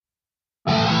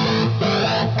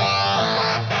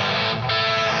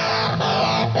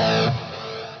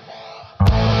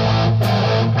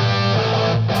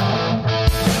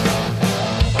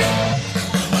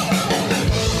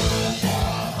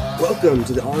Welcome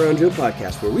to the All Around Joe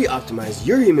podcast, where we optimize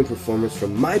your human performance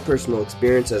from my personal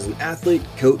experience as an athlete,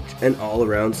 coach, and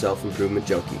all-around self-improvement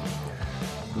junkie.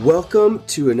 Welcome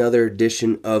to another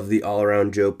edition of the All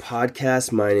Around Joe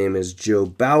podcast. My name is Joe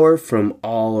Bauer from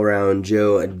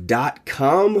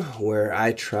allaroundjoe.com, where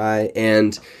I try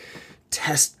and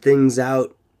test things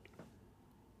out,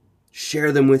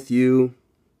 share them with you,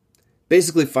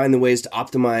 basically find the ways to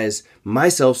optimize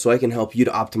myself so I can help you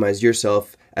to optimize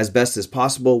yourself as best as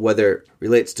possible, whether it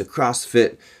relates to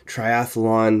CrossFit,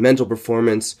 triathlon, mental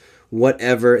performance,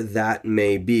 whatever that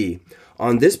may be.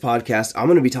 On this podcast, I'm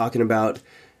going to be talking about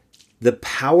the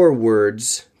power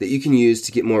words that you can use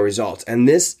to get more results. And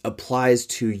this applies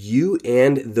to you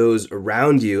and those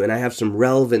around you. And I have some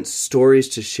relevant stories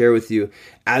to share with you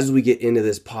as we get into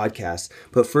this podcast.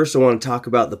 But first, I want to talk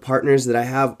about the partners that I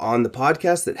have on the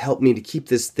podcast that help me to keep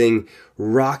this thing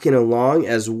rocking along,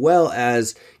 as well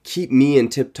as keep me in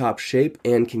tip-top shape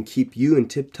and can keep you in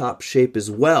tip-top shape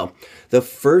as well. The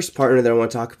first partner that I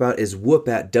want to talk about is Whoop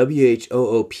at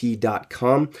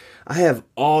WHOOP.com. I have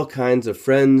all kinds of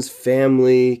friends,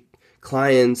 family,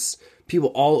 clients,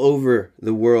 people all over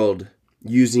the world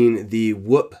using the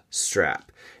Whoop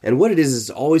strap. And what it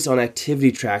is always on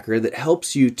activity tracker that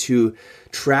helps you to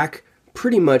track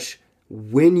pretty much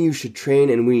when you should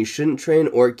train and when you shouldn't train,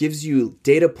 or it gives you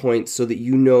data points so that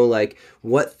you know like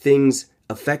what things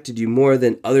affected you more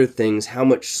than other things, how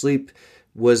much sleep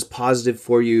was positive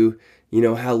for you,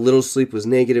 how little sleep was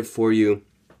negative for you.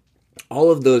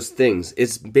 All of those things.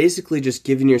 It's basically just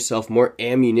giving yourself more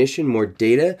ammunition, more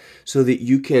data, so that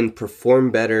you can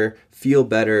perform better, feel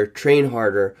better, train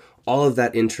harder, all of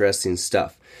that interesting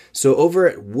stuff. So over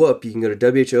at Whoop, you can go to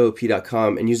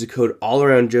WHOOP.com and use the code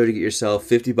AllAroundJoe to get yourself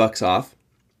 $50 off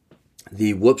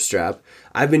the Whoop strap.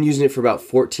 I've been using it for about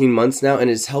 14 months now,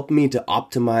 and it's helped me to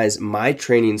optimize my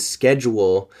training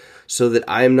schedule so that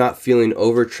I am not feeling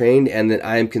overtrained and that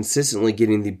I am consistently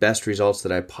getting the best results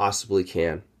that I possibly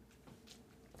can.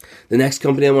 The next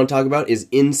company I want to talk about is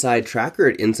Inside Tracker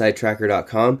at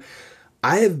InsideTracker.com.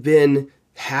 I have been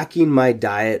hacking my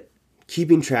diet,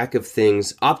 keeping track of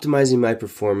things, optimizing my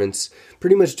performance,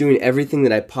 pretty much doing everything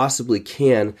that I possibly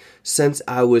can since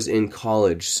I was in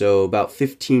college, so about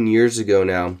 15 years ago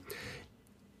now,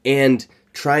 and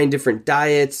trying different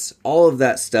diets, all of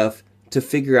that stuff to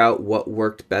figure out what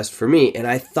worked best for me. And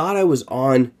I thought I was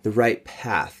on the right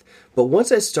path. But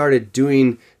once I started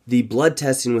doing the blood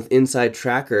testing with Inside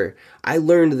Tracker, I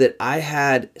learned that I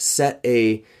had set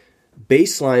a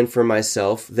baseline for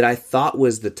myself that I thought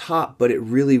was the top, but it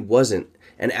really wasn't.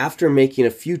 And after making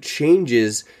a few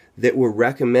changes that were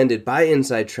recommended by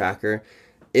Inside Tracker,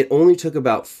 it only took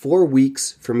about 4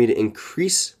 weeks for me to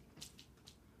increase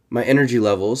my energy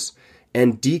levels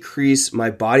and decrease my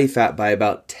body fat by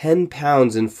about 10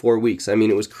 pounds in 4 weeks. I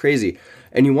mean, it was crazy.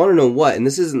 And you want to know what? And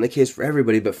this isn't the case for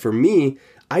everybody, but for me,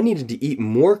 I needed to eat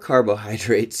more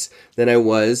carbohydrates than I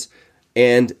was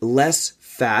and less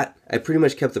fat. I pretty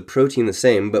much kept the protein the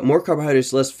same, but more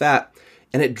carbohydrates, less fat,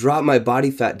 and it dropped my body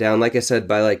fat down, like I said,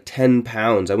 by like 10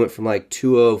 pounds. I went from like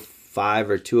 205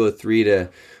 or 203 to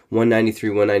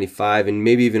 193, 195, and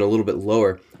maybe even a little bit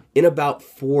lower in about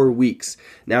 4 weeks.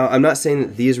 Now, I'm not saying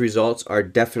that these results are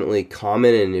definitely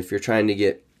common, and if you're trying to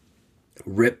get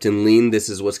ripped and lean, this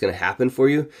is what's going to happen for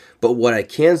you. But what I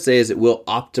can say is it will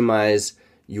optimize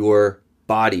your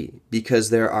body, because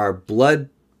there are blood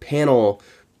panel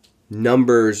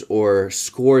numbers or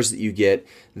scores that you get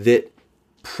that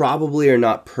probably are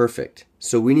not perfect.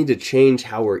 So we need to change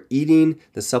how we're eating,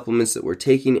 the supplements that we're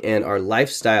taking, and our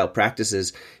lifestyle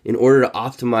practices in order to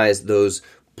optimize those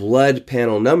blood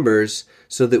panel numbers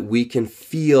so that we can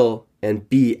feel and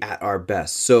be at our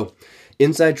best. So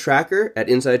Inside Tracker at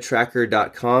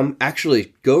InsideTracker.com.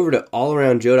 Actually, go over to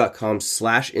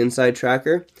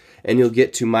allaroundjoe.com/InsideTracker and you'll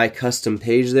get to my custom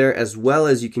page there, as well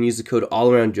as you can use the code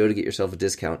AllAroundJoe to get yourself a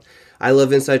discount. I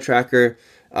love Inside Tracker.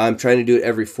 I'm trying to do it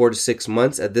every 4 to 6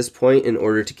 months at this point in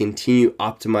order to continue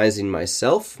optimizing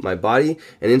myself, my body,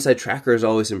 and Inside Tracker is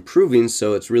always improving,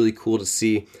 so it's really cool to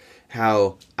see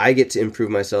how I get to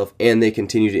improve myself and they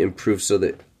continue to improve so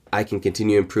that I can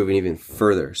continue improving even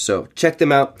further. So check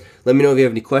them out. Let me know if you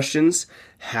have any questions.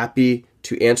 Happy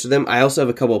to answer them. I also have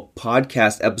a couple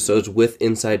podcast episodes with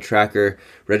Inside Tracker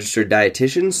registered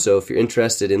dietitians. So if you're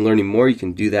interested in learning more, you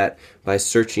can do that by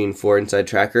searching for Inside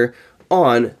Tracker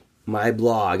on my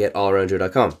blog at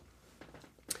allaroundjoe.com.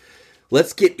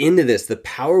 Let's get into this. The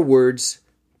power words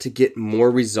to get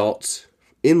more results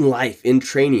in life, in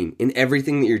training, in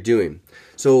everything that you're doing.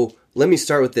 So let me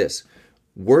start with this.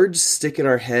 Words stick in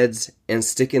our heads and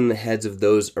stick in the heads of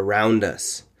those around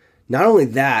us. Not only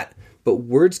that, but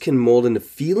words can mold into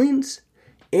feelings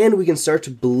And we can start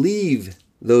to believe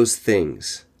those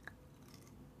things.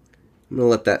 I'm going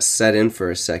to let that set in for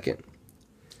a second.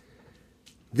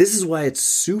 This is why it's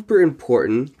super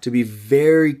important to be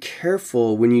very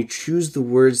careful when you choose the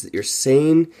words that you're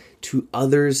saying to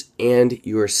others and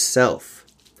yourself.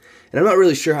 And I'm not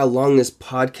really sure how long this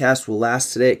podcast will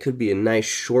last today. It could be a nice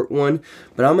short one,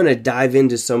 but I'm going to dive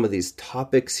into some of these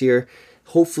topics here,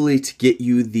 hopefully to get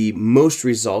you the most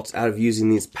results out of using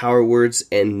these power words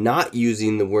and not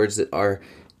using the words that are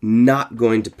not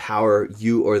going to power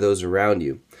you or those around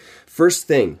you. First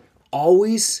thing,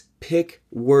 always pick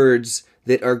words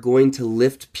that are going to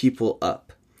lift people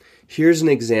up. Here's an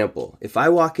example. If I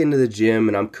walk into the gym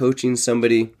and I'm coaching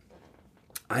somebody,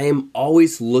 I am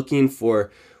always looking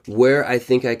for where I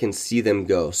think I can see them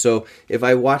go. So if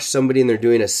I watch somebody and they're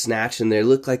doing a snatch and they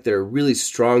look like they're a really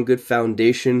strong, good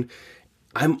foundation,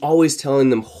 I'm always telling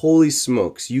them, holy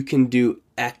smokes, you can do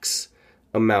X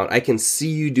amount. I can see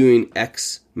you doing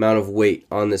X amount of weight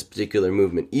on this particular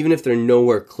movement, even if they're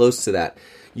nowhere close to that.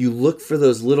 You look for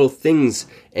those little things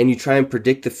and you try and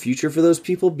predict the future for those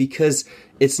people, because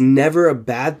it's never a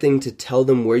bad thing to tell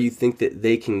them where you think that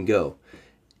they can go.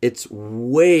 It's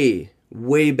way,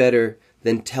 way better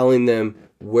than telling them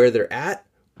where they're at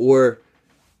or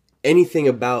anything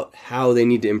about how they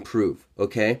need to improve,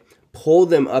 okay? Pull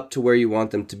them up to where you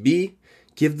want them to be.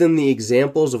 Give them the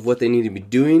examples of what they need to be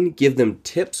doing. Give them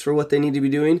tips for what they need to be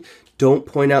doing. Don't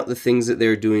point out the things that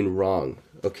they're doing wrong,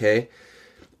 okay?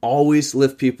 Always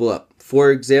lift people up.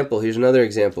 For example, here's another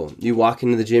example. You walk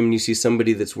into the gym and you see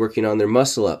somebody that's working on their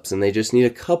muscle ups and they just need a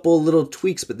couple little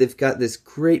tweaks, but they've got this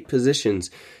great positions.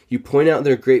 You point out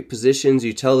their great positions.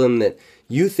 You tell them that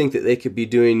you think that they could be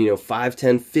doing, 5,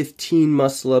 10, 15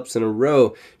 muscle ups in a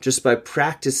row just by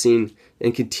practicing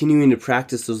and continuing to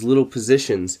practice those little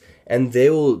positions. And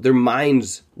their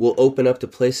minds will open up to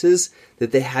places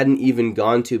that they hadn't even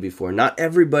gone to before. Not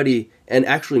everybody, and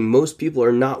actually most people,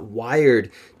 are not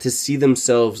wired to see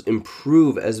themselves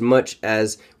improve as much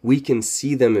as we can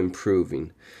see them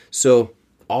improving. So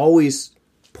always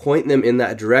point them in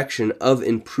that direction of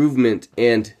improvement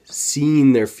and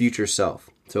seeing their future self.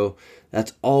 So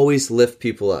that's always lift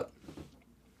people up.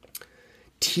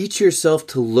 Teach yourself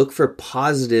to look for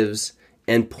positives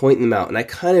and point them out. And I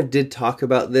kind of did talk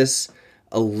about this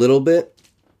a little bit,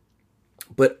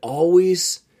 but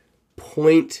always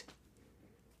point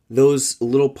those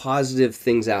little positive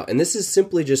things out. And this is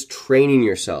simply just training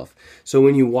yourself. So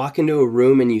when you walk into a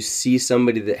room and you see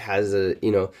somebody that has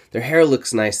their hair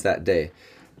looks nice that day,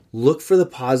 look for the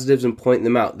positives and point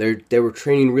them out. They were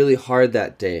training really hard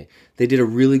that day. They did a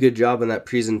really good job on that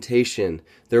presentation.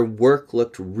 Their work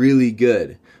looked really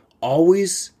good.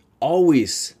 Always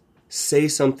say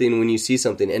something when you see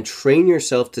something and train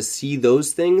yourself to see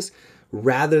those things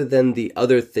rather than the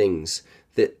other things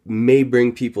that may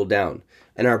bring people down.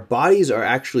 And our bodies are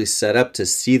actually set up to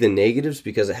see the negatives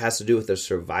because it has to do with their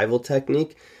survival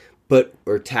technique,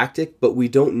 or tactic, but we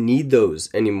don't need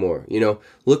those anymore.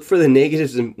 Look for the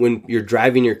negatives when you're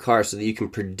driving your car so that you can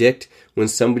predict when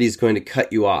somebody's going to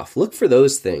cut you off. Look for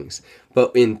those things.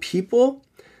 But in people,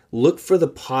 look for the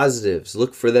positives.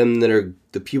 Look for them that are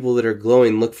the people that are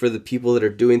glowing. Look for the people that are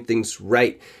doing things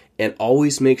right. And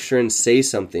always make sure and say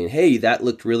something. Hey, that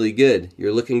looked really good.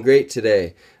 You're looking great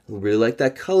today. I really like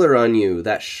that color on you.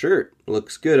 That shirt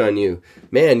looks good on you.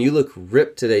 Man, you look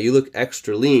ripped today. You look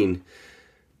extra lean.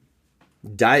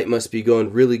 Diet must be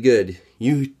going really good.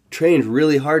 You trained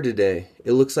really hard today.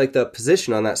 It looks like the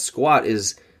position on that squat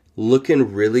is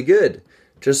looking really good.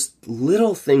 Just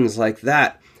little things like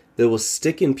that will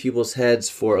stick in people's heads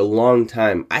for a long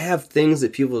time. I have things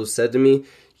that people have said to me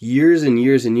years and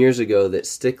years and years ago that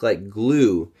stick like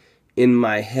glue in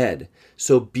my head.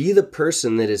 So be the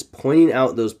person that is pointing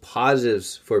out those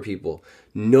positives for people.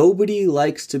 Nobody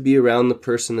likes to be around the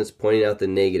person that's pointing out the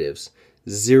negatives.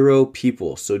 0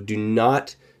 people. So do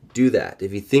not do that.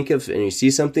 If you think of and you see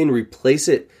something, replace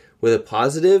it with a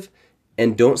positive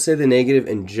and don't say the negative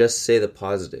and just say the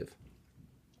positive.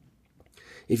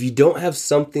 If you don't have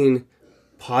something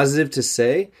positive to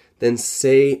say, then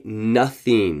say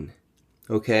nothing.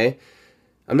 Okay?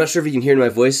 I'm not sure if you can hear my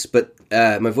voice, but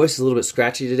my voice is a little bit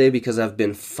scratchy today because I've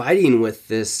been fighting with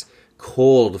this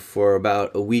cold for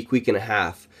about a week and a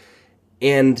half.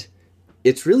 And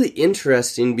it's really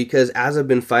interesting because as I've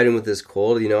been fighting with this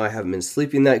cold, I haven't been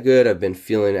sleeping that good. I've been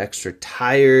feeling extra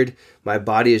tired. My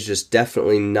body is just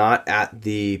definitely not at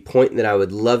the point that I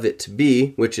would love it to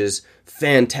be, which is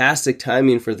fantastic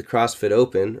timing for the CrossFit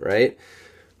Open, right?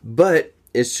 But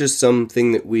it's just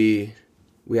something that we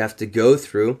have to go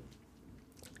through.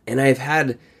 And I've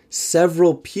had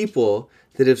several people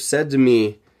that have said to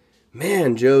me,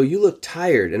 man, Joe, you look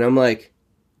tired. And I'm like,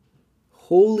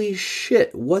 holy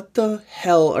shit, what the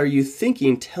hell are you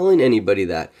thinking telling anybody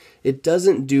that? It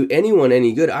doesn't do anyone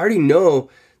any good. I already know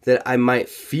that I might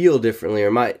feel differently or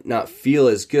might not feel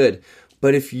as good.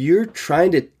 But if you're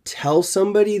trying to tell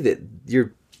somebody that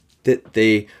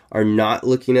they are not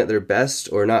looking at their best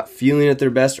or not feeling at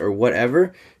their best or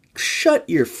whatever, shut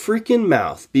your freaking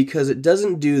mouth, because it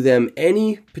doesn't do them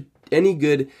any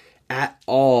good at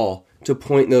all to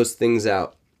point those things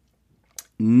out.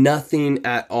 Nothing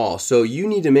at all. So you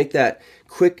need to make that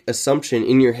quick assumption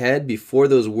in your head before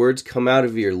those words come out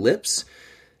of your lips,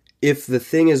 if the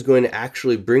thing is going to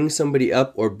actually bring somebody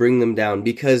up or bring them down.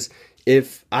 Because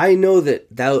if I know that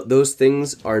those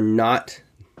things are not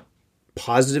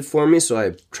positive for me, so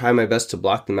I try my best to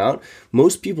block them out.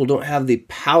 Most people don't have the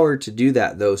power to do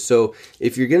that, though. So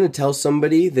if you're going to tell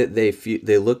somebody that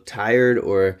they look tired,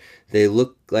 or they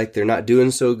look like they're not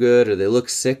doing so good, or they look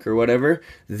sick or whatever,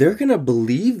 they're going to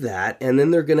believe that, and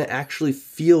then they're going to actually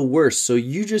feel worse. So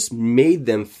you just made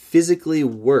them physically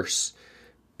worse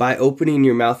by opening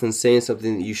your mouth and saying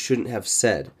something that you shouldn't have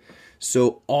said.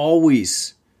 So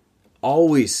always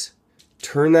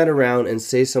turn that around and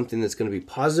say something that's going to be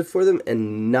positive for them,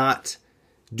 and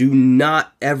do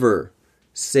not ever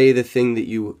say the thing that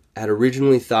you had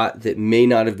originally thought that may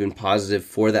not have been positive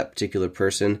for that particular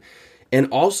person. And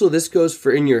also, this goes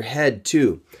for in your head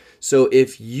too. So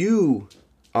if you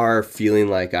are feeling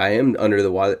like I am under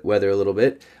the weather a little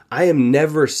bit, I am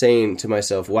never saying to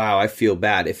myself, wow, I feel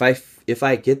bad. If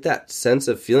I get that sense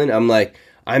of feeling, I'm like,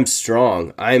 I'm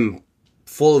strong, I'm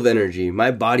full of energy, my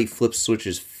body flips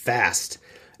switches fast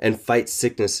and fights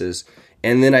sicknesses,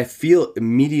 and then I feel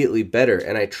immediately better.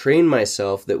 And I train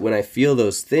myself that when I feel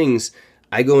those things,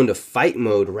 I go into fight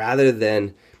mode rather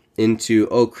than into,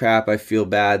 oh crap, I feel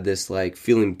bad, this like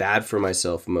feeling bad for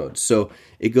myself mode. So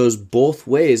it goes both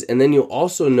ways. And then you'll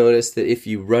also notice that if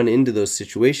you run into those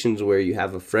situations where you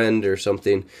have a friend or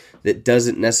something that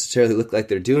doesn't necessarily look like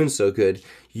they're doing so good,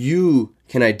 you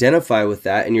can identify with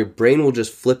that, and your brain will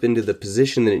just flip into the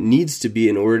position that it needs to be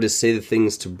in order to say the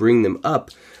things to bring them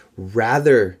up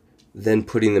rather than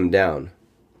putting them down.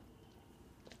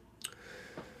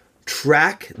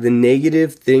 Track the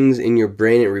negative things in your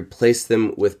brain and replace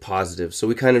them with positive. So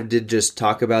we kind of did just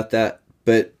talk about that,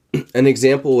 but an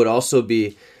example would also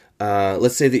be,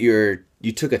 let's say that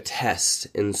you took a test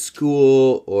in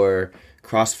school or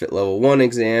CrossFit level 1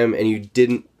 exam and you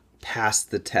didn't pass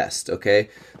the test, okay?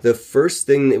 The first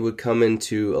thing that would come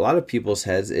into a lot of people's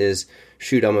heads is,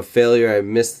 shoot, I'm a failure,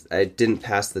 I didn't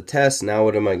pass the test, now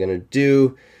what am I going to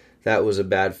do? That was a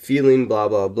bad feeling, blah,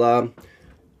 blah, blah.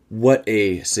 What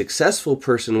a successful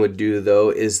person would do,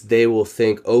 though, is they will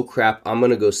think, oh crap, I'm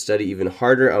going to go study even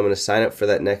harder. I'm going to sign up for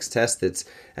that next test that's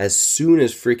as soon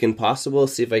as freaking possible,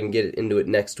 see if I can get into it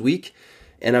next week.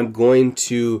 And I'm going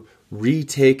to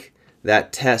retake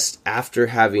that test after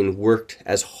having worked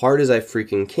as hard as I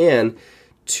freaking can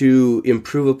to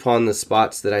improve upon the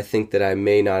spots that I think that I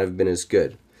may not have been as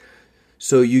good.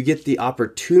 So you get the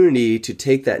opportunity to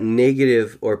take that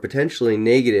negative or potentially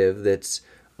negative that's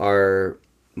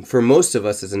for most of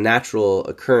us, it's a natural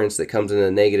occurrence that comes in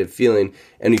a negative feeling,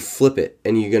 and you flip it,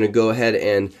 and you're going to go ahead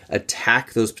and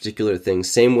attack those particular things.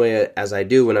 Same way as I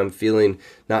do when I'm feeling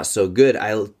not so good,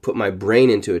 I put my brain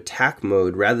into attack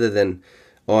mode rather than,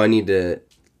 oh, I need to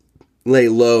lay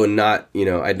low and not,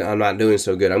 I'm not doing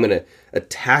so good. I'm going to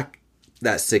attack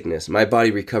that sickness. My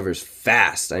body recovers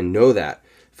fast. I know that.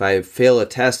 If I fail a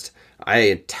test, I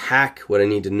attack what I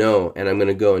need to know, and I'm going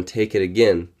to go and take it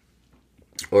again.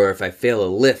 Or if I fail a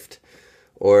lift,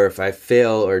 or if I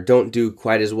fail or don't do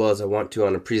quite as well as I want to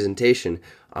on a presentation,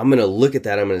 I'm going to look at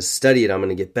that, I'm going to study it, I'm going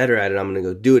to get better at it, I'm going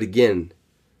to go do it again.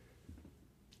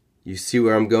 You see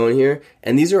where I'm going here?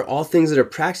 And these are all things that are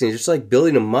practicing. It's just like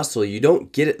building a muscle. You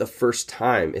don't get it the first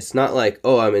time. It's not like,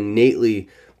 oh, I'm innately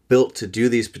built to do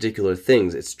these particular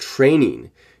things. It's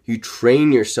training. You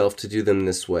train yourself to do them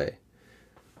this way.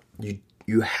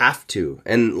 You have to.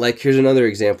 And like, here's another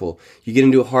example. You get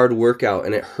into a hard workout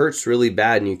and it hurts really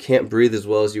bad and you can't breathe as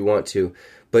well as you want to,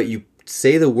 but you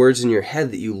say the words in your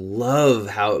head that you love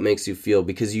how it makes you feel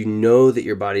because you know that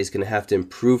your body is going to have to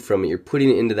improve from it. You're putting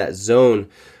it into that zone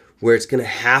where it's going to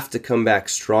have to come back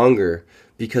stronger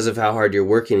because of how hard you're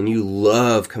working, and you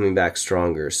love coming back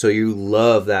stronger. So you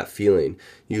love that feeling.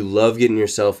 You love getting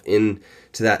yourself into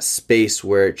that space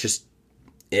where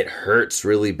it hurts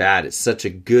really bad. It's such a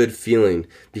good feeling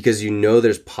because you know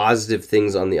there's positive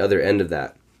things on the other end of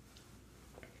that.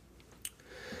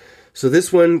 So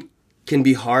this one can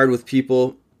be hard with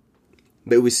people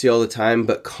that we see all the time,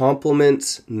 but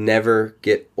compliments never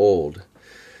get old.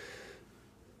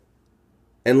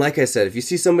 And like I said, if you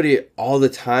see somebody all the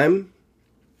time,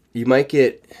 you might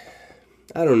get,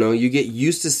 I don't know, you get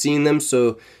used to seeing them,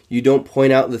 so you don't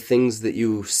point out the things that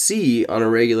you see on a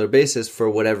regular basis for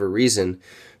whatever reason.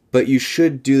 But you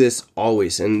should do this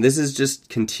always. And this is just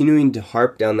continuing to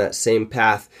harp down that same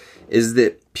path, is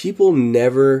that people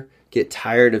never get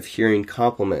tired of hearing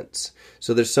compliments.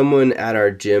 So there's someone at our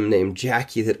gym named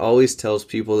Jackie that always tells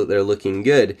people that they're looking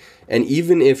good. And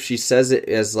even if she says it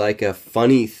as like a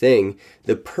funny thing,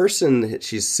 the person that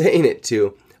she's saying it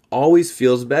to always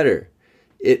feels better.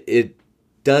 It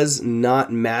does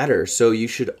not matter. So you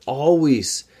should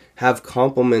always have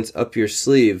compliments up your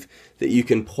sleeve that you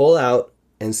can pull out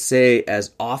and say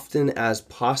as often as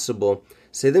possible.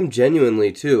 Say them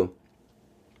genuinely too,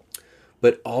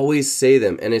 but always say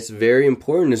them. And it's very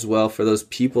important as well for those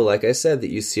people, like I said,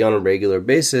 that you see on a regular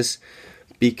basis,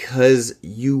 because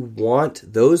you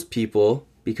want those people,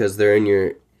 because they're in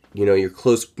your, your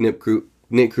close-knit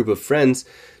group of friends,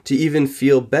 to even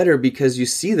feel better because you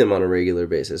see them on a regular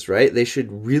basis, right? They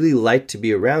should really like to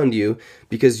be around you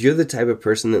because you're the type of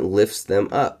person that lifts them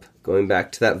up. Going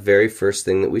back to that very first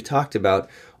thing that we talked about,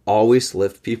 always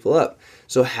lift people up.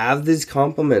 So have these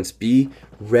compliments. Be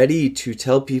ready to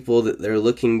tell people that they're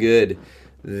looking good,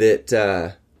 that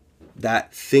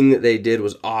that thing that they did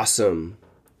was awesome,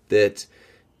 that,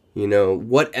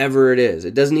 whatever it is.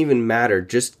 It doesn't even matter.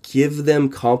 Just give them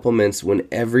compliments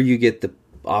whenever you get the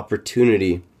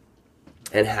opportunity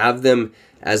and have them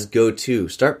as go-to.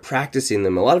 Start practicing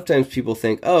them. A lot of times people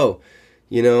think,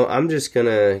 I'm just going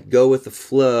to go with the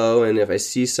flow, and if I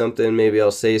see something, maybe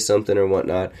I'll say something or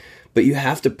whatnot. But you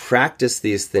have to practice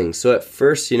these things. So at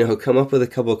first, come up with a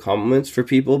couple of compliments for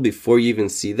people before you even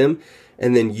see them,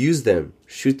 and then use them.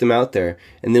 Shoot them out there.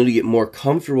 And then you get more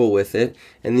comfortable with it,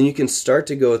 and then you can start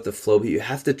to go with the flow. But you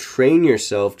have to train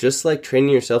yourself, just like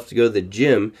training yourself to go to the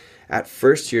gym. At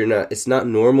first, it's not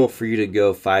normal for you to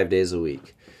go 5 days a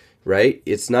week, right?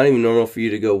 It's not even normal for you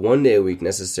to go 1 day a week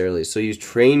necessarily. So you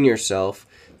train yourself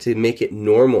to make it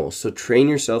normal. So train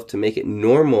yourself to make it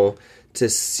normal to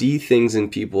see things in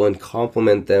people and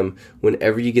compliment them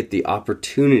whenever you get the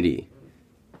opportunity.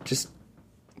 Just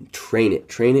train it.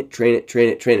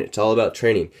 It's all about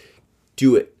training.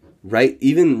 Do it. Write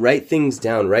things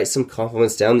down. Write some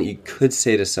compliments down that you could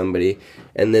say to somebody,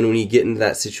 and then when you get into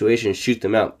that situation, shoot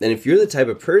them out. And if you're the type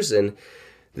of person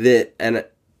that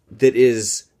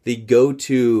is the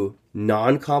go-to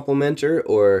non-complimenter,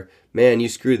 or man, you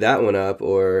screwed that one up,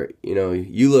 or you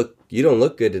don't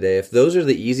look good today. If those are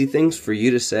the easy things for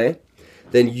you to say,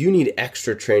 then you need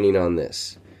extra training on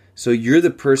this. So you're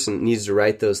the person that needs to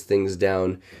write those things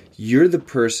down. You're the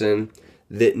person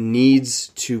that needs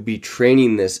to be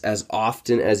training this as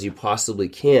often as you possibly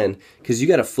can, because you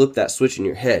got to flip that switch in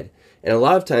your head. And a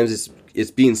lot of times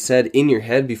it's being said in your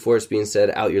head before it's being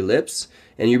said out your lips,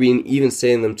 and you're even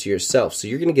saying them to yourself. So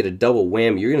you're going to get a double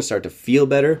whammy. You're going to start to feel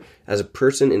better as a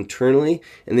person internally,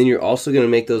 and then you're also going to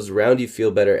make those around you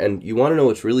feel better. And you want to know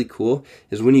what's really cool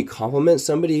is when you compliment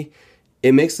somebody,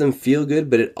 it makes them feel good,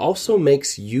 but it also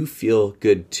makes you feel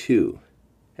good too.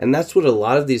 And that's what a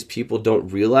lot of these people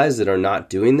don't realize that are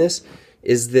not doing this,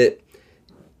 is that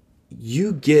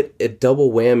you get a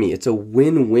double whammy. It's a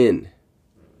win-win.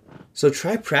 So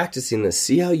try practicing this.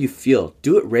 See how you feel.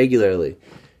 Do it regularly.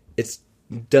 It's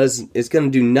going to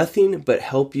do nothing but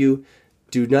help you.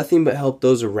 Do nothing but help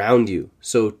those around you.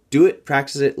 So do it,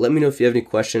 practice it. Let me know if you have any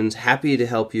questions. Happy to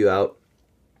help you out.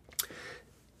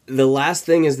 The last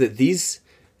thing is that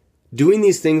doing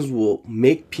these things will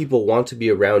make people want to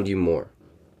be around you more.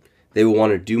 They will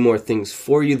want to do more things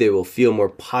for you. They will feel more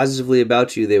positively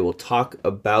about you. They will talk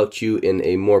about you in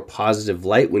a more positive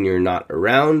light when you're not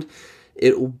around.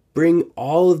 It will bring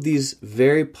all of these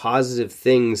very positive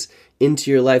things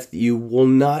into your life that you will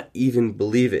not even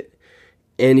believe it.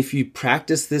 And if you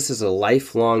practice this as a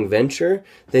lifelong venture,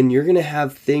 then you're going to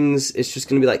have things, it's just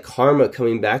going to be like karma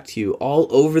coming back to you all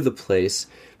over the place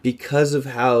because of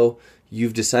how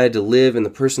you've decided to live and the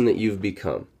person that you've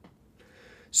become.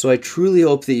 So I truly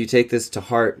hope that you take this to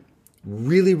heart.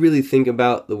 Really, really think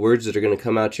about the words that are going to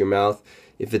come out your mouth.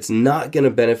 If it's not going to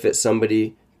benefit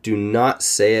somebody, do not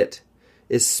say it,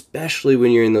 especially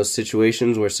when you're in those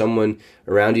situations where someone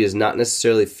around you is not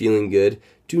necessarily feeling good.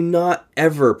 Do not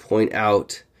ever point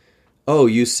out, oh,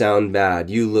 you sound bad,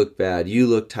 you look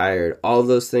tired, all of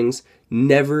those things.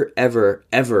 Never, ever,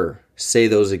 ever say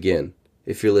those again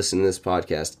if you're listening to this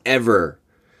podcast. Ever.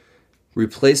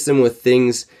 Replace them with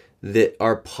things that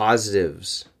are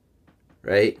positives,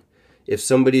 right? If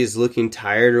somebody is looking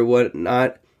tired or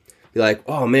whatnot, be like,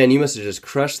 oh man, you must have just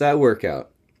crushed that workout.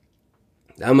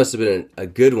 That must have been a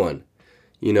good one,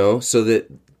 so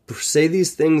that say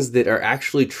these things that are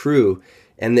actually true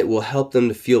and that will help them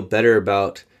to feel better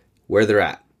about where they're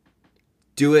at.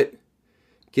 Do it.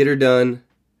 Get her done.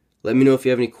 Let me know if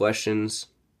you have any questions.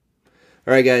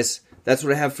 All right, guys, that's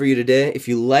what I have for you today. If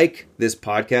you like this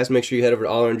podcast, make sure you head over to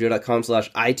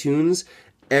allaroundjoe.com/iTunes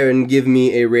and give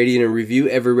me a rating and review.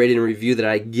 Every rating and review that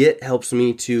I get helps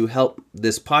me to help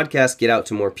this podcast get out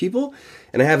to more people.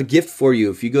 And I have a gift for you.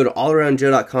 If you go to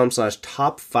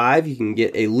allaroundjoe.com/top5, you can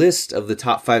get a list of the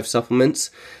top 5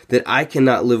 supplements that I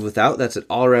cannot live without. That's at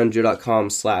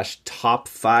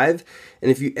allaroundjoe.com/top5. And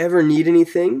if you ever need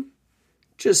anything,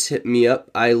 just hit me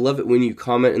up. I love it when you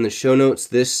comment in the show notes.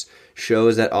 This show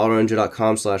is at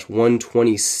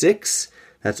allaroundjoe.com/126.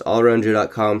 That's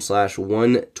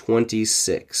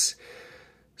allaroundjoe.com/126.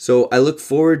 So I look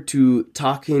forward to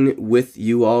talking with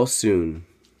you all soon.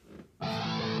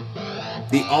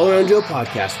 The All Around Joe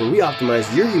podcast, where we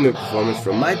optimize your human performance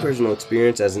from my personal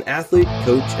experience as an athlete,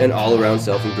 coach, and all-around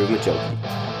self-improvement junkie.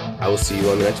 I will see you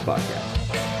on the next podcast.